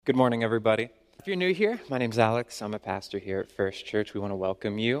Good morning, everybody. If you're new here, my name's Alex. I'm a pastor here at First Church. We want to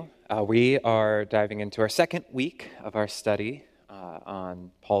welcome you. We are diving into our second week of our study on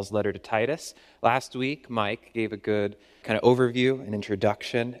Paul's letter to Titus. Last week, Mike gave a good kind of overview and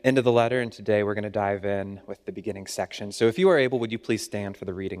introduction into the letter, and today we're going to dive in with the beginning section. So if you are able, would you please stand for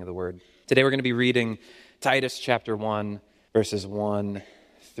the reading of the word? Today we're going to be reading Titus chapter 1, verses 1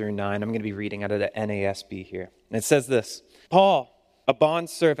 through 9. I'm going to be reading out of the NASB here. And it says this: Paul, a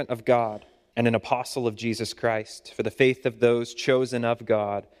bondservant of God and an apostle of Jesus Christ, for the faith of those chosen of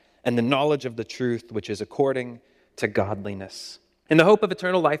God and the knowledge of the truth which is according to godliness, in the hope of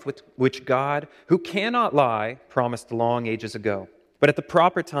eternal life which God, who cannot lie, promised long ages ago, but at the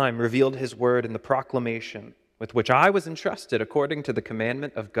proper time revealed his word in the proclamation with which I was entrusted according to the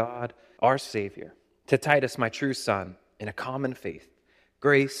commandment of God our Savior. To Titus, my true son, in a common faith,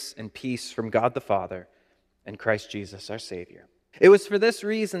 grace and peace from God the Father and Christ Jesus our Savior. It was for this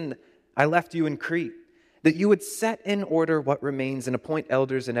reason I left you in Crete, that you would set in order what remains and appoint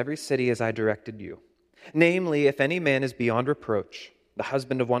elders in every city as I directed you. Namely, if any man is beyond reproach, the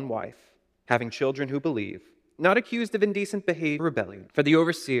husband of one wife, having children who believe, not accused of indecent behavior or rebellion. For the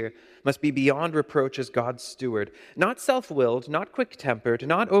overseer must be beyond reproach as God's steward, not self-willed, not quick-tempered,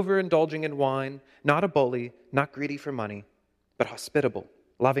 not overindulging in wine, not a bully, not greedy for money, but hospitable,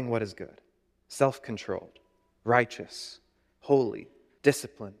 loving what is good, self-controlled, righteous, holy,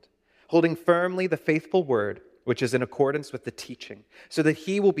 disciplined, holding firmly the faithful word, which is in accordance with the teaching, so that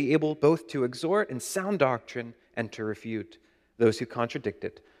he will be able both to exhort in sound doctrine and to refute those who contradict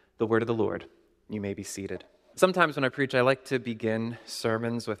it. The word of the Lord. You may be seated. Sometimes when I preach, I like to begin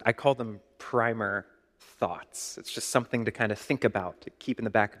sermons with, I call them primer thoughts. It's just something to kind of think about, to keep in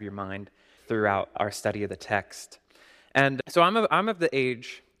the back of your mind throughout our study of the text. And so I'm of the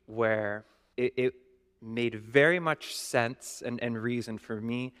age where it made very much sense and reason for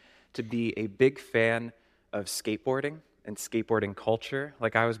me to be a big fan of skateboarding and skateboarding culture.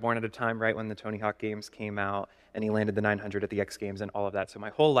 Like, I was born at a time right when the Tony Hawk games came out, and he landed the 900 at the X Games and all of that. So my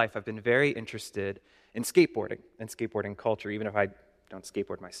whole life I've been very interested in skateboarding and skateboarding culture, even if I don't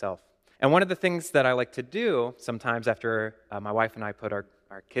skateboard myself. And one of the things that I like to do sometimes after my wife and I put our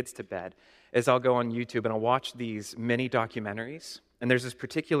kids to bed is I'll go on YouTube and I'll watch these mini documentaries. And there's this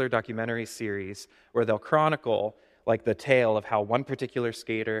particular documentary series where they'll chronicle like the tale of how one particular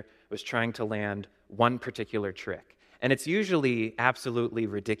skater was trying to land one particular trick. And it's usually absolutely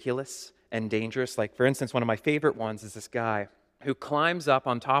ridiculous and dangerous. Like, for instance, one of my favorite ones is this guy who climbs up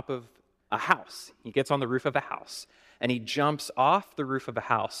on top of a house. He gets on the roof of a house, and he jumps off the roof of a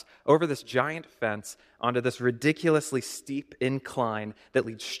house over this giant fence onto this ridiculously steep incline that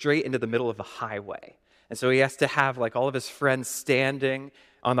leads straight into the middle of the highway. And so he has to have like all of his friends standing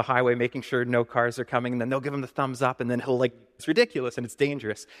on the highway, making sure no cars are coming, and then they'll give him the thumbs up, and then he'll it's ridiculous and it's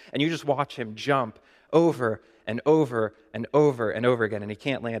dangerous. And you just watch him jump over and over and over and over again, and he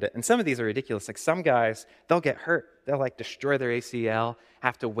can't land it. And some of these are ridiculous. Like, some guys, they'll get hurt. They'll destroy their ACL,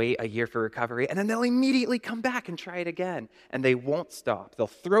 have to wait a year for recovery, and then they'll immediately come back and try it again. And they won't stop. They'll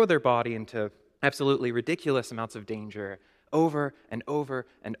throw their body into absolutely ridiculous amounts of danger over and over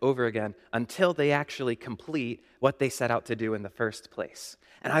and over again until they actually complete what they set out to do in the first place.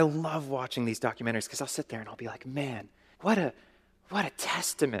 And I love watching these documentaries because I'll sit there and I'll be like, man, what a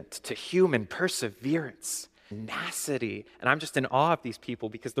testament to human perseverance, tenacity. And I'm just in awe of these people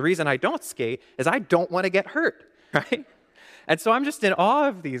because the reason I don't skate is I don't want to get hurt, right? And so I'm just in awe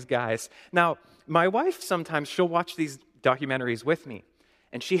of these guys. Now, my wife sometimes, she'll watch these documentaries with me,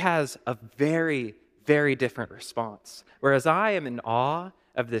 and she has a very, very different response. Whereas I am in awe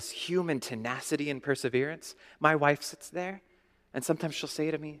of this human tenacity and perseverance, my wife sits there, and sometimes she'll say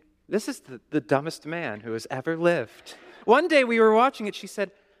to me, "This is the dumbest man who has ever lived." One day we were watching it, she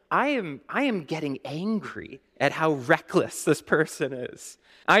said, I am getting angry at how reckless this person is.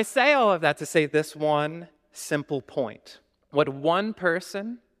 I say all of that to say this one simple point. What one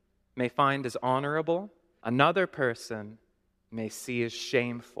person may find as honorable, another person may see as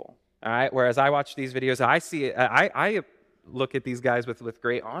shameful. All right. Whereas I watch these videos, I look at these guys with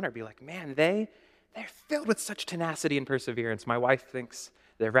great honor, be like, man, they're filled with such tenacity and perseverance. My wife thinks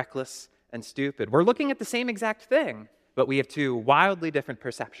they're reckless and stupid. We're looking at the same exact thing, but we have two wildly different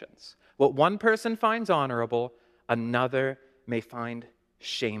perceptions. What one person finds honorable, another may find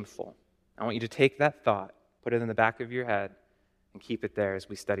shameful. I want you to take that thought, put it in the back of your head, and keep it there as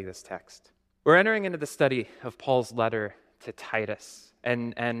we study this text. We're entering into the study of Paul's letter to Titus.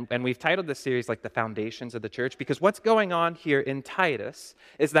 And we've titled this series like the foundations of the church, because what's going on here in Titus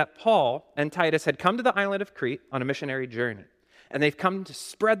is that Paul and Titus had come to the island of Crete on a missionary journey. and they've come to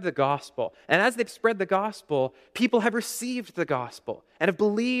spread the gospel. And as they've spread the gospel, people have received the gospel and have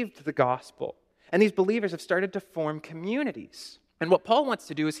believed the gospel. And these believers have started to form communities. And what Paul wants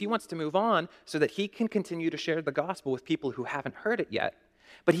to do is he wants to move on so that he can continue to share the gospel with people who haven't heard it yet.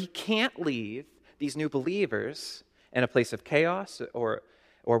 But he can't leave these new believers in a place of chaos or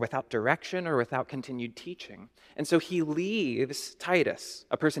without direction or without continued teaching. And so he leaves Titus,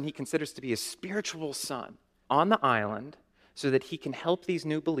 a person he considers to be his spiritual son, on the island so that he can help these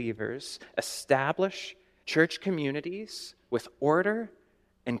new believers establish church communities with order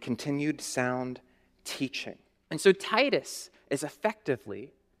and continued sound teaching. And so Titus is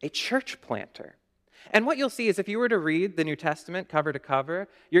effectively a church planter. And what you'll see is if you were to read the New Testament cover to cover,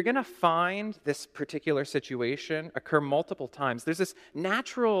 you're going to find this particular situation occur multiple times. There's this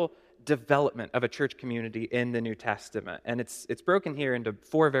natural development of a church community in the New Testament, and it's broken here into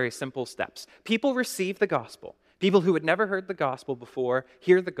 4 very simple steps. People receive the gospel. People who had never heard the gospel before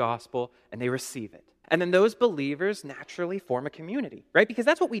hear the gospel, and they receive it. And then those believers naturally form a community, right? Because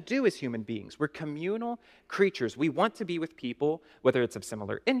that's what we do as human beings. We're communal creatures. We want to be with people, whether it's of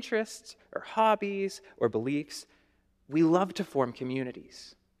similar interests or hobbies or beliefs. We love to form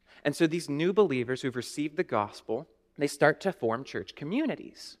communities. And so these new believers who've received the gospel, they start to form church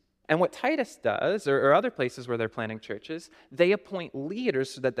communities. And what Titus does, or other places where they're planting churches, they appoint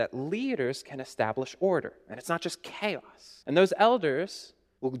leaders so that leaders can establish order. And it's not just chaos. And those elders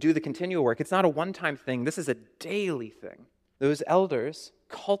will do the continual work. It's not a one-time thing. This is a daily thing. Those elders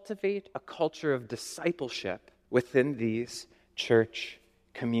cultivate a culture of discipleship within these church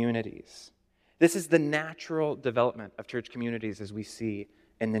communities. This is the natural development of church communities as we see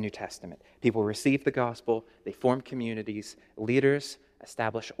in the New Testament. People receive the gospel, they form communities, leaders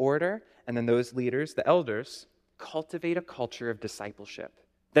establish order, and then those leaders, the elders, cultivate a culture of discipleship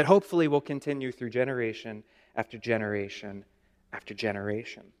that hopefully will continue through generation after generation after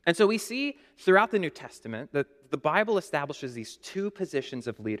generation. And so we see throughout the New Testament that the Bible establishes these 2 positions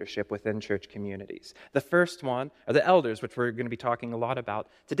of leadership within church communities. The first one are the elders, which we're going to be talking a lot about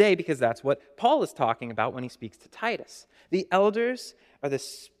today because that's what Paul is talking about when he speaks to Titus. The elders are the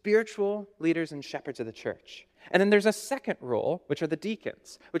spiritual leaders and shepherds of the church. And then there's a second role, which are the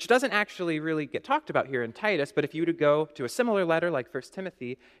deacons, which doesn't actually really get talked about here in Titus, but if you were to go to a similar letter like 1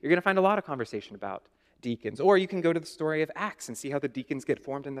 Timothy, you're going to find a lot of conversation about deacons. Or you can go to the story of Acts and see how the deacons get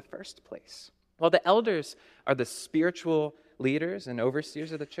formed in the first place. While the elders are the spiritual leaders and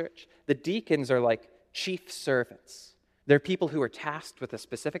overseers of the church, the deacons are like chief servants. They're people who are tasked with a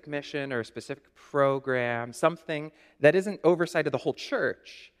specific mission or a specific program, something that isn't oversight of the whole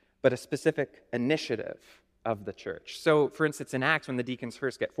church, but a specific initiative of the church. So, for instance, in Acts, when the deacons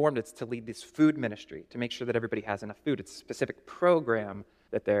first get formed, it's to lead this food ministry, to make sure that everybody has enough food. It's a specific program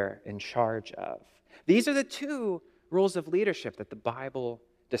that they're in charge of. These are the 2 roles of leadership that the Bible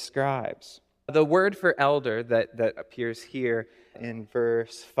describes. The word for elder that appears here in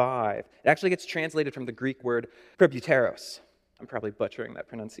verse 5, it actually gets translated from the Greek word presbyteros. I'm probably butchering that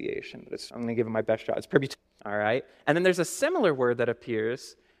pronunciation, but I'm going to give it my best shot. It's presbyteros. All right? And then there's a similar word that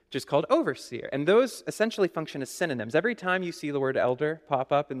appears, which is called overseer. And those essentially function as synonyms. Every time you see the word elder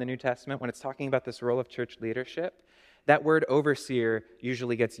pop up in the New Testament, when it's talking about this role of church leadership, that word overseer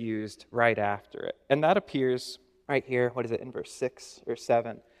usually gets used right after it. And that appears right here, what is it, in verse 6 or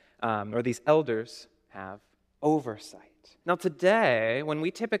 7, where these elders have oversight. Now today, when we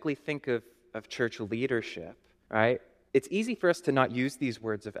typically think of church leadership, right, it's easy for us to not use these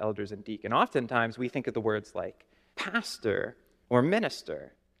words of elders and deacon. Oftentimes, we think of the words like pastor or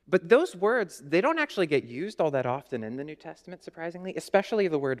minister. But those words, they don't actually get used all that often in the New Testament, surprisingly, especially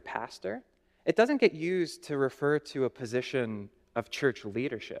the word pastor. It doesn't get used to refer to a position of church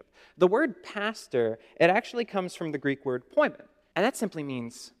leadership. The word pastor, it actually comes from the Greek word poimen, and that simply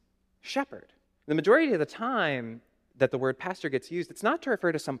means shepherd. The majority of the time that the word pastor gets used, it's not to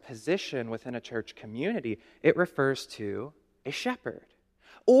refer to some position within a church community. It refers to a shepherd.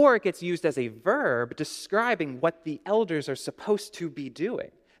 Or it gets used as a verb describing what the elders are supposed to be doing.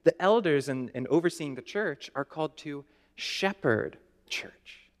 The elders in overseeing the church are called to shepherd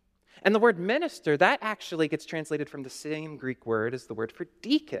church. And the word minister, that actually gets translated from the same Greek word as the word for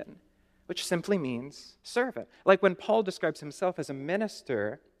deacon, which simply means servant. Like when Paul describes himself as a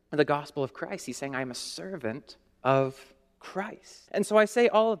minister in the gospel of Christ, he's saying, I'm a servant of Christ. And so I say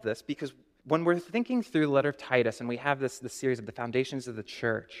all of this because when we're thinking through the letter of Titus and we have this series of the foundations of the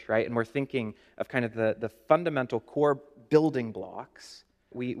church, right, and we're thinking of kind of the fundamental core building blocks,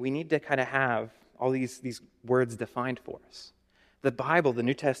 we need to kind of have all these words defined for us. The Bible, the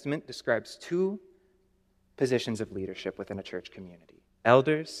New Testament, describes 2 positions of leadership within a church community,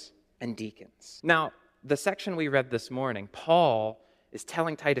 elders and deacons. Now, the section we read this morning, Paul is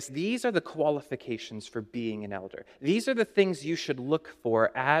telling Titus, these are the qualifications for being an elder. These are the things you should look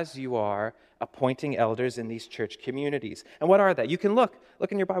for as you are appointing elders in these church communities. And what are they? You can look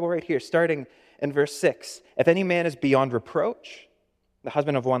in your Bible right here, starting in verse 6. If any man is beyond reproach, the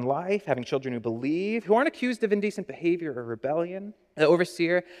husband of one life, having children who believe, who aren't accused of indecent behavior or rebellion. The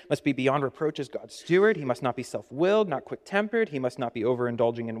overseer must be beyond reproach as God's steward. He must not be self-willed, not quick-tempered. He must not be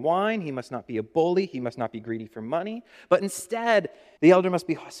overindulging in wine. He must not be a bully. He must not be greedy for money. But instead, the elder must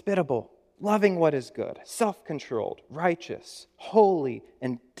be hospitable, loving what is good, self-controlled, righteous, holy,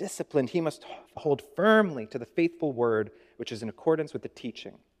 and disciplined. He must hold firmly to the faithful word, which is in accordance with the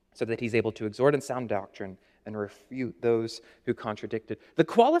teaching, so that he's able to exhort in sound doctrine and refute those who contradict it. The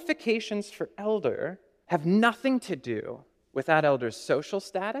qualifications for elder have nothing to do with that elder's social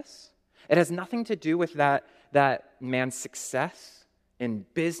status. It has nothing to do with that man's success in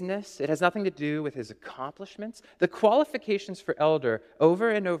business. It has nothing to do with his accomplishments. The qualifications for elder,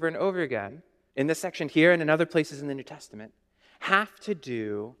 over and over and over again, in this section here and in other places in the New Testament, have to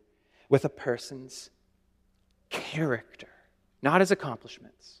do with a person's character, not his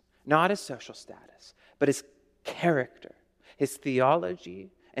accomplishments, not his social status, but his character, his theology,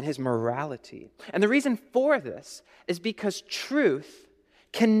 and his morality. And the reason for this is because truth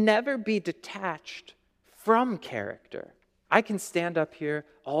can never be detached from character. I can stand up here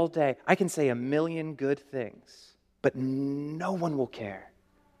all day. I can say a million good things, but no one will care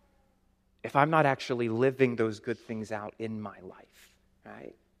if I'm not actually living those good things out in my life,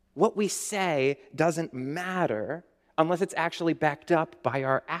 right? What we say doesn't matter unless it's actually backed up by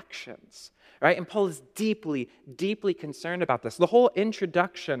our actions. Right? And Paul is deeply, deeply concerned about this. The whole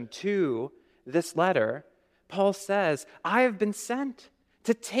introduction to this letter, Paul says, I have been sent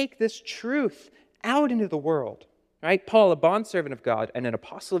to take this truth out into the world. Right? Paul, a bondservant of God and an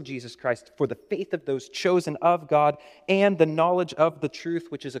apostle of Jesus Christ, for the faith of those chosen of God and the knowledge of the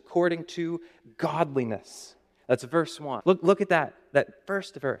truth, which is according to godliness. That's verse 1. Look at that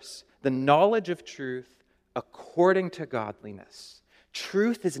first verse. The knowledge of truth according to godliness.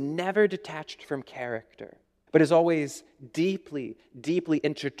 Truth is never detached from character, but is always deeply, deeply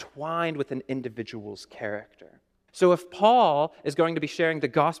intertwined with an individual's character. So if Paul is going to be sharing the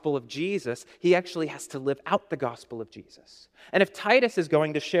gospel of Jesus, he actually has to live out the gospel of Jesus. And if Titus is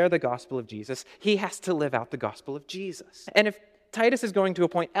going to share the gospel of Jesus, he has to live out the gospel of Jesus. And if Titus is going to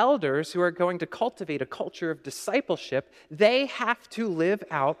appoint elders who are going to cultivate a culture of discipleship, they have to live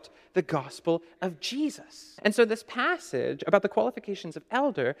out the gospel of Jesus. And so this passage about the qualifications of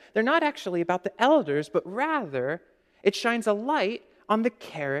elder, they're not actually about the elders, but rather it shines a light on the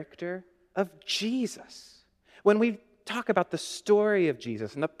character of Jesus. When we talk about the story of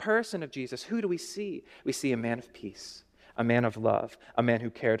Jesus and the person of Jesus, who do we see? We see a man of peace, a man of love, a man who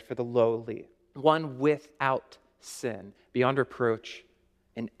cared for the lowly, one without sin, beyond reproach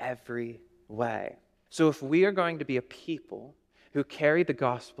in every way. So if we are going to be a people who carry the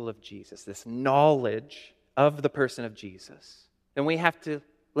gospel of Jesus, this knowledge of the person of Jesus, then we have to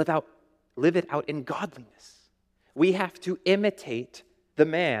live it out in godliness. We have to imitate the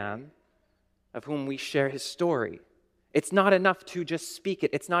man of whom we share his story. It's not enough to just speak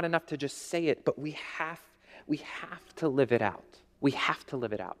it. It's not enough to just say it, but we have to live it out. We have to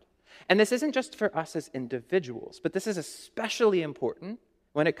live it out. And this isn't just for us as individuals, but this is especially important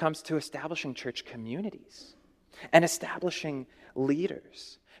when it comes to establishing church communities and establishing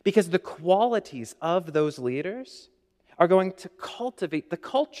leaders. Because the qualities of those leaders are going to cultivate the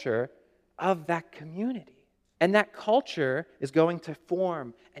culture of that community. And that culture is going to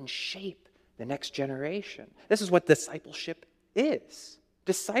form and shape the next generation. This is what discipleship is.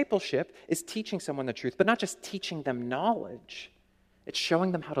 Discipleship is teaching someone the truth, but not just teaching them knowledge. It's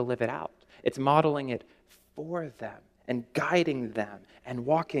showing them how to live it out. It's modeling it for them and guiding them and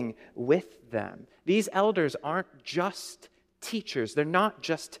walking with them. These elders aren't just teachers. They're not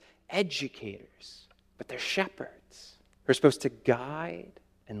just educators, but they're shepherds who are supposed to guide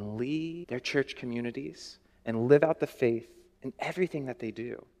and lead their church communities and live out the faith in everything that they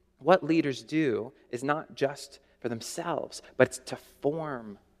do. What leaders do is not just for themselves, but it's to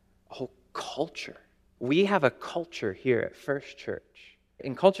form a whole culture. We have a culture here at First Church.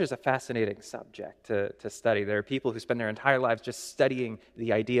 And culture is a fascinating subject to study. There are people who spend their entire lives just studying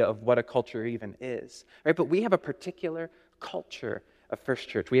the idea of what a culture even is. Right? But we have a particular culture of First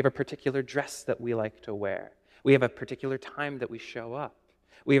Church. We have a particular dress that we like to wear. We have a particular time that we show up.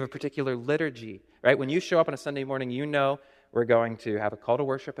 We have a particular liturgy. Right? When you show up on a Sunday morning, you know we're going to have a call to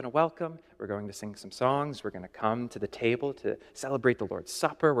worship and a welcome. We're going to sing some songs. We're going to come to the table to celebrate the Lord's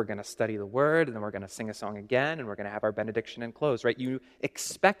Supper. We're going to study the Word, and then we're going to sing a song again, and we're going to have our benediction and close, right? You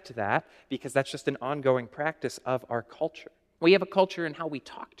expect that because that's just an ongoing practice of our culture. We have a culture in how we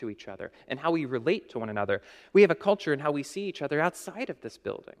talk to each other and how we relate to one another. We have a culture in how we see each other outside of this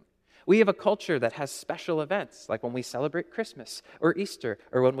building. We have a culture that has special events, like when we celebrate Christmas or Easter,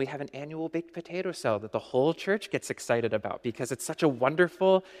 or when we have an annual baked potato sale that the whole church gets excited about because it's such a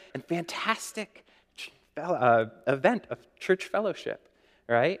wonderful and fantastic event of church fellowship,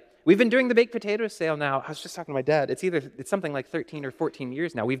 right? We've been doing the baked potato sale now. I was just talking to my dad. It's something like 13 or 14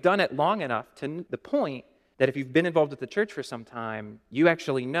 years now. We've done it long enough to the point that if you've been involved with the church for some time, you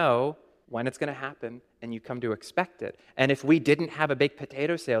actually know when it's going to happen, and you come to expect it. And if we didn't have a baked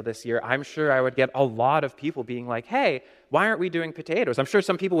potato sale this year, I'm sure I would get a lot of people being like, hey, why aren't we doing potatoes? I'm sure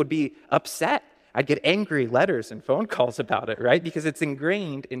some people would be upset. I'd get angry letters and phone calls about it, right? Because it's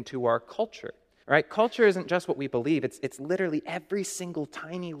ingrained into our culture, right? Culture isn't just what we believe. It's literally every single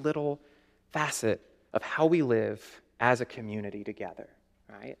tiny little facet of how we live as a community together,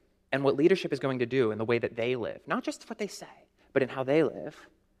 right? And what leadership is going to do in the way that they live, not just what they say, but in how they live,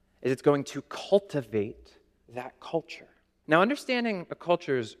 is it's going to cultivate that culture. Now, understanding a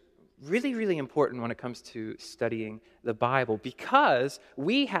culture is really, really important when it comes to studying the Bible because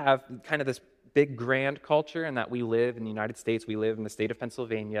we have kind of this big grand culture in that we live in the United States, we live in the state of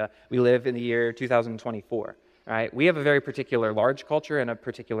Pennsylvania, we live in the year 2024, right? We have a very particular large culture and a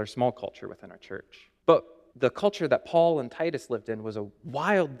particular small culture within our church. But the culture that Paul and Titus lived in was a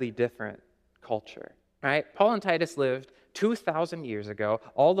wildly different culture, right? Paul and Titus lived 2,000 years ago,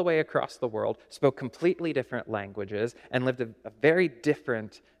 all the way across the world, spoke completely different languages, and lived a very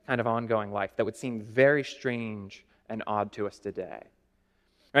different kind of ongoing life that would seem very strange and odd to us today.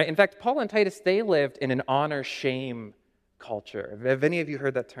 Right? In fact, Paul and Titus, they lived in an honor-shame culture. Have any of you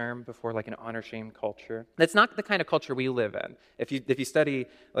heard that term before, like an honor-shame culture? That's not the kind of culture we live in. If you study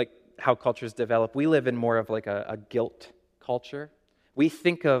like how cultures develop, we live in more of like a guilt culture. We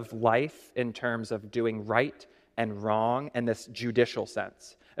think of life in terms of doing right and wrong in this judicial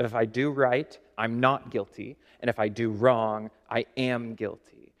sense. If I do right, I'm not guilty, and if I do wrong, I am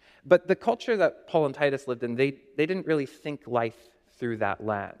guilty. But the culture that Paul and Titus lived in, they didn't really think life through that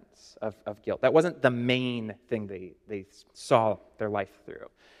lens of guilt. That wasn't the main thing they saw their life through.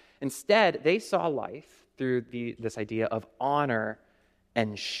 Instead, they saw life through this idea of honor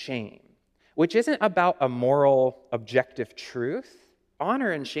and shame, which isn't about a moral, objective truth.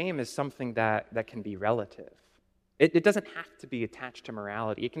 Honor and shame is something that can be relative. It doesn't have to be attached to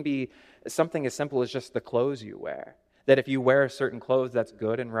morality. It can be something as simple as just the clothes you wear. That if you wear certain clothes, that's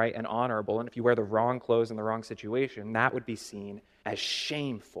good and right and honorable. And if you wear the wrong clothes in the wrong situation, that would be seen as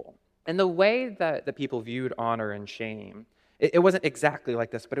shameful. And the way that the people viewed honor and shame, it wasn't exactly like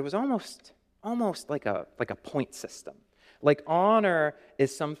this, but it was almost like a point system. Like honor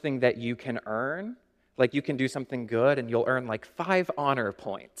is something that you can earn. Like you can do something good and you'll earn like 5 honor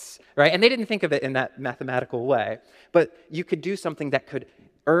points, right? And they didn't think of it in that mathematical way. But you could do something that could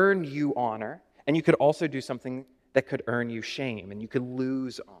earn you honor, and you could also do something that could earn you shame, and you could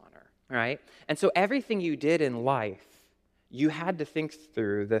lose honor, right? And so everything you did in life, you had to think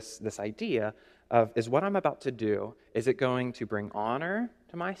through this idea of, is what I'm about to do, is it going to bring honor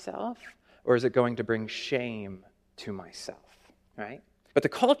to myself, or is it going to bring shame to myself, right? But the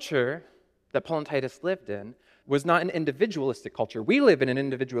culture that Paul and Titus lived in was not an individualistic culture. We live in an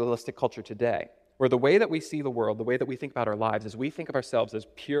individualistic culture today, where the way that we see the world, the way that we think about our lives, is we think of ourselves as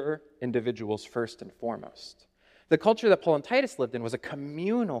pure individuals first and foremost. The culture that Paul and Titus lived in was a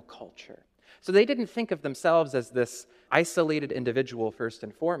communal culture. So they didn't think of themselves as this isolated individual first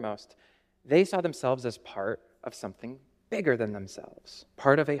and foremost. They saw themselves as part of something bigger than themselves,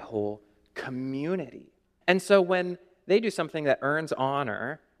 part of a whole community. And so when they do something that earns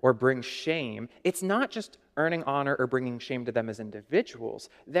honor or brings shame, it's not just earning honor or bringing shame to them as individuals.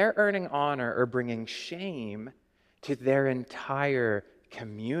 They're earning honor or bringing shame to their entire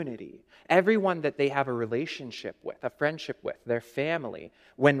community. Everyone that they have a relationship with, a friendship with, their family.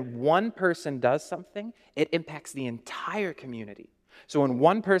 When one person does something, it impacts the entire community. So when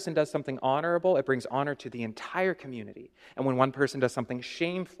one person does something honorable, it brings honor to the entire community. And when one person does something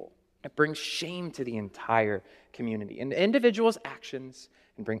shameful, it brings shame to the entire community. And the individual's actions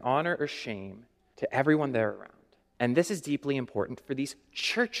can bring honor or shame to everyone they're around. And this is deeply important for these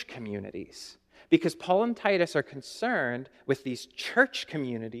church communities, because Paul and Titus are concerned with these church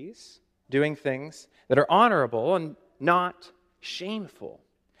communities doing things that are honorable and not shameful.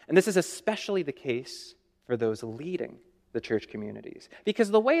 And this is especially the case for those leading the church communities, because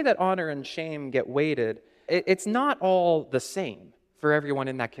the way that honor and shame get weighted, it's not all the same for everyone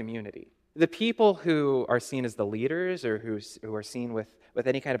in that community. The people who are seen as the leaders or who are seen with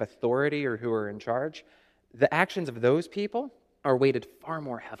any kind of authority or who are in charge, the actions of those people are weighted far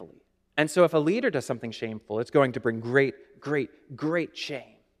more heavily. And so if a leader does something shameful, it's going to bring great, great, great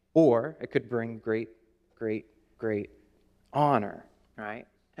shame. Or it could bring great, great, great honor, right?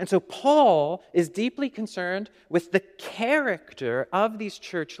 And so Paul is deeply concerned with the character of these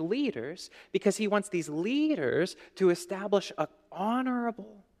church leaders because he wants these leaders to establish an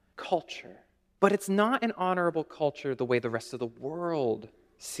honorable culture. But it's not an honorable culture the way the rest of the world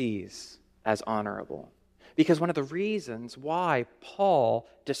sees as honorable. Because one of the reasons why Paul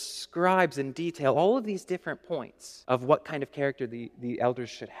describes in detail all of these different points of what kind of character the elders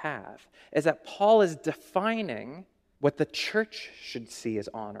should have is that Paul is defining what the church should see as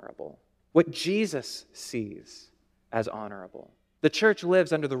honorable, what Jesus sees as honorable. The church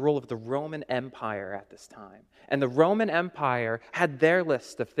lives under the rule of the Roman Empire at this time. And the Roman Empire had their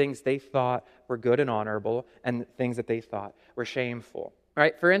list of things they thought were good and honorable and things that they thought were shameful.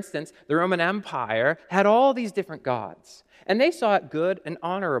 Right? For instance, the Roman Empire had all these different gods, and they saw it good and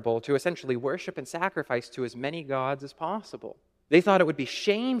honorable to essentially worship and sacrifice to as many gods as possible. They thought it would be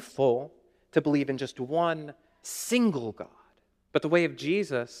shameful to believe in just one single God. But the way of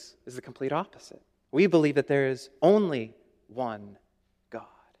Jesus is the complete opposite. We believe that there is only one God.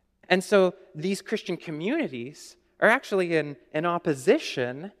 And so these Christian communities are actually in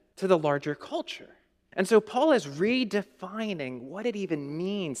opposition to the larger culture. And so Paul is redefining what it even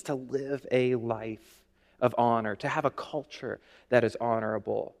means to live a life of honor, to have a culture that is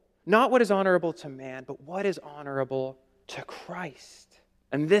honorable. Not what is honorable to man, but what is honorable to Christ.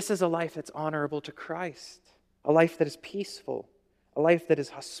 And this is a life that's honorable to Christ. A life that is peaceful, a life that is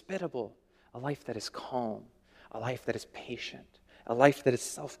hospitable, a life that is calm, a life that is patient, a life that is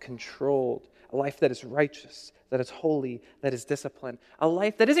self-controlled, a life that is righteous, that is holy, that is disciplined, a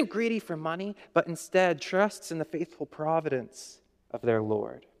life that isn't greedy for money, but instead trusts in the faithful providence of their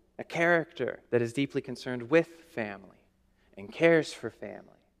Lord. A character that is deeply concerned with family and cares for family.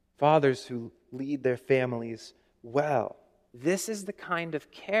 Fathers who lead their families well. This is the kind of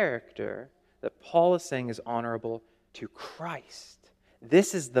character that Paul is saying is honorable to Christ.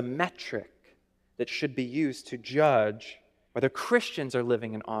 This is the metric that should be used to judge whether Christians are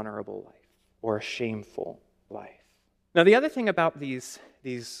living an honorable life or a shameful life. Now, the other thing about these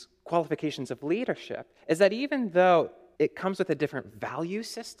qualifications of leadership is that even though it comes with a different value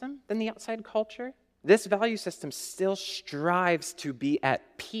system than the outside culture, this value system still strives to be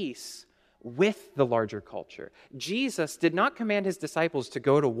at peace with the larger culture. Jesus did not command his disciples to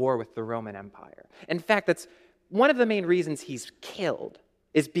go to war with the Roman Empire. In fact, that's one of the main reasons he's killed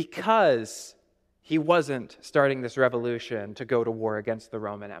is because he wasn't starting this revolution to go to war against the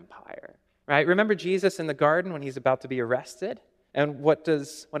Roman Empire. Right? Remember Jesus in the garden when he's about to be arrested? And what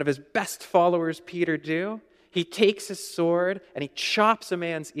does one of his best followers, Peter, do? He takes his sword and he chops a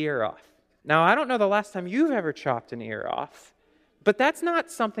man's ear off. Now, I don't know the last time you've ever chopped an ear off, but that's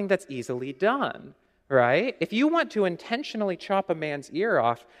not something that's easily done, right? If you want to intentionally chop a man's ear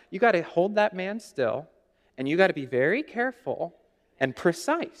off, you got to hold that man still, and you got to be very careful and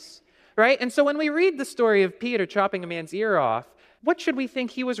precise, right? And so when we read the story of Peter chopping a man's ear off, what should we think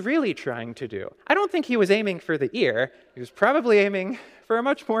he was really trying to do? I don't think he was aiming for the ear. He was probably aiming for a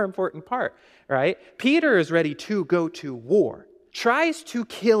much more important part, right? Peter is ready to go to war, tries to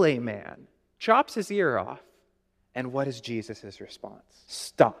kill a man, chops his ear off, and what is Jesus' response?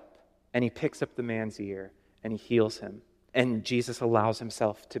 Stop. And he picks up the man's ear and he heals him. And Jesus allows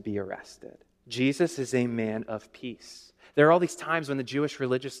himself to be arrested. Jesus is a man of peace. There are all these times when the Jewish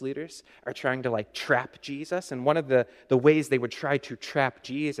religious leaders are trying to trap Jesus. And one of the ways they would try to trap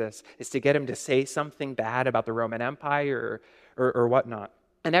Jesus is to get him to say something bad about the Roman Empire or whatnot.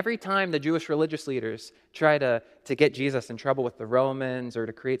 And every time the Jewish religious leaders try to get Jesus in trouble with the Romans or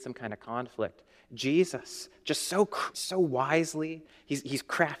to create some kind of conflict, Jesus, just so wisely, he's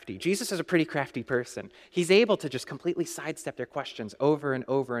crafty. Jesus is a pretty crafty person. He's able to just completely sidestep their questions over and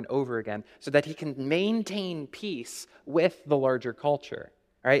over and over again so that he can maintain peace with the larger culture.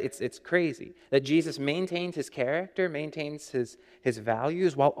 Right? It's crazy that Jesus maintains his character, maintains his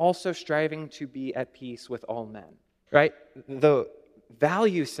values, while also striving to be at peace with all men. Right? The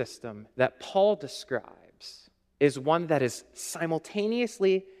value system that Paul describes is one that is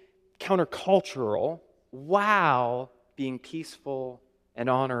simultaneously countercultural while being peaceful and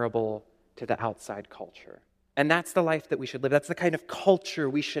honorable to the outside culture. And that's the life that we should live. That's the kind of culture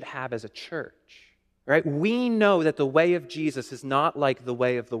we should have as a church. Right? We know that the way of Jesus is not like the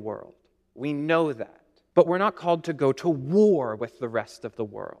way of the world. We know that. But we're not called to go to war with the rest of the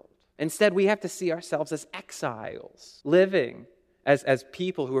world. Instead, we have to see ourselves as exiles, living as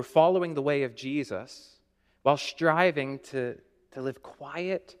people who are following the way of Jesus while striving to live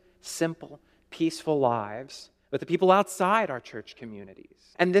quiet, simple, peaceful lives with the people outside our church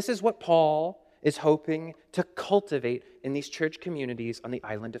communities. And this is what Paul is hoping to cultivate in these church communities on the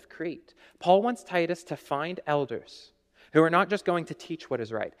island of Crete. Paul wants Titus to find elders who are not just going to teach what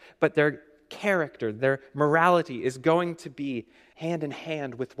is right, but their character, their morality is going to be hand in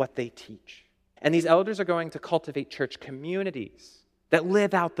hand with what they teach. And these elders are going to cultivate church communities that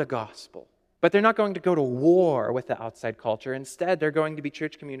live out the gospel. But they're not going to go to war with the outside culture. Instead, they're going to be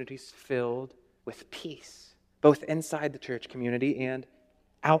church communities filled with peace, both inside the church community and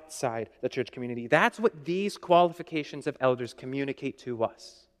outside the church community. That's what these qualifications of elders communicate to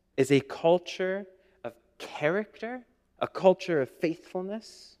us, is a culture of character, a culture of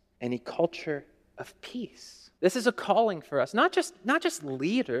faithfulness, and a culture of peace. This is a calling for us, not just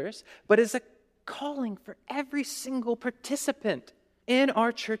leaders, but is a calling for every single participant in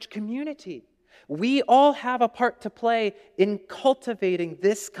our church community. We all have a part to play in cultivating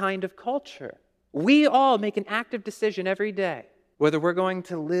this kind of culture. We all make an active decision every day whether we're going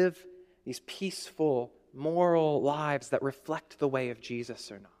to live these peaceful, moral lives that reflect the way of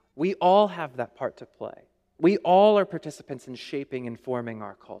Jesus or not. We all have that part to play. We all are participants in shaping and forming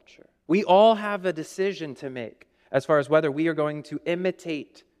our culture. We all have a decision to make as far as whether we are going to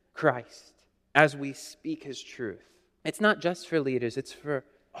imitate Christ as we speak his truth. It's not just for leaders, it's for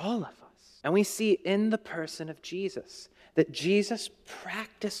all of us. And we see in the person of Jesus that Jesus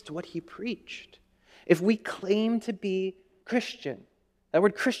practiced what he preached. If we claim to be Christian, that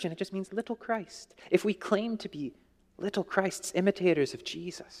word Christian, it just means little Christ. If we claim to be little Christ's imitators of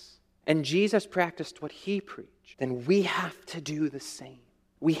Jesus, and Jesus practiced what he preached, then we have to do the same.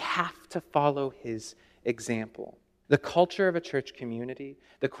 We have to follow his example. The culture of a church community,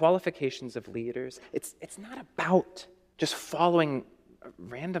 the qualifications of leaders, it's not about just following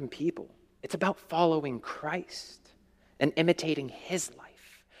random people. It's about following Christ and imitating his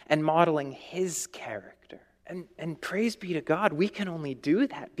life and modeling his character. And praise be to God, we can only do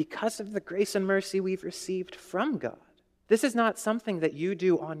that because of the grace and mercy we've received from God. This is not something that you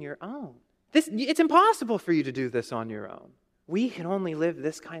do on your own. It's impossible for you to do this on your own. We can only live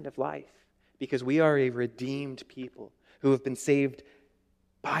this kind of life because we are a redeemed people who have been saved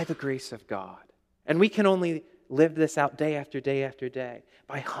by the grace of God. And we can only live this out day after day after day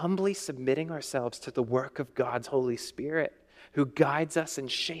by humbly submitting ourselves to the work of God's Holy Spirit, who guides us and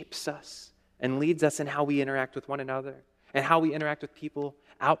shapes us and leads us in how we interact with one another and how we interact with people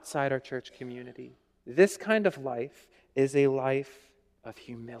outside our church community. This kind of life is a life of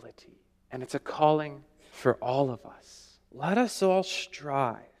humility, and it's a calling for all of us. Let us all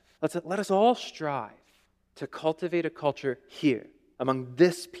strive. Let us all strive to cultivate a culture here among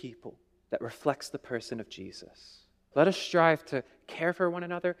this people that reflects the person of Jesus. Let us strive to care for one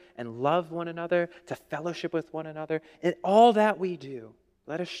another and love one another, to fellowship with one another. In all that we do,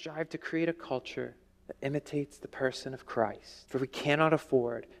 let us strive to create a culture that imitates the person of Christ. For we cannot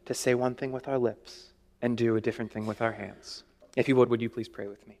afford to say one thing with our lips and do a different thing with our hands. If you would you please pray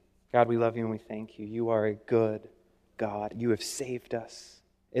with me? God, we love you and we thank you. You are a good God. You have saved us.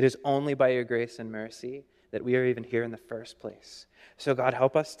 It is only by your grace and mercy that we are even here in the first place. So God,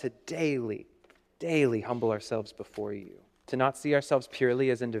 help us to daily humble ourselves before you, to not see ourselves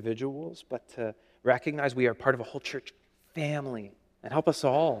purely as individuals, but to recognize we are part of a whole church family. And help us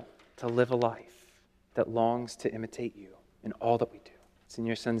all to live a life that longs to imitate you in all that we do. It's in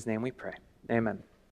your Son's name we pray. Amen.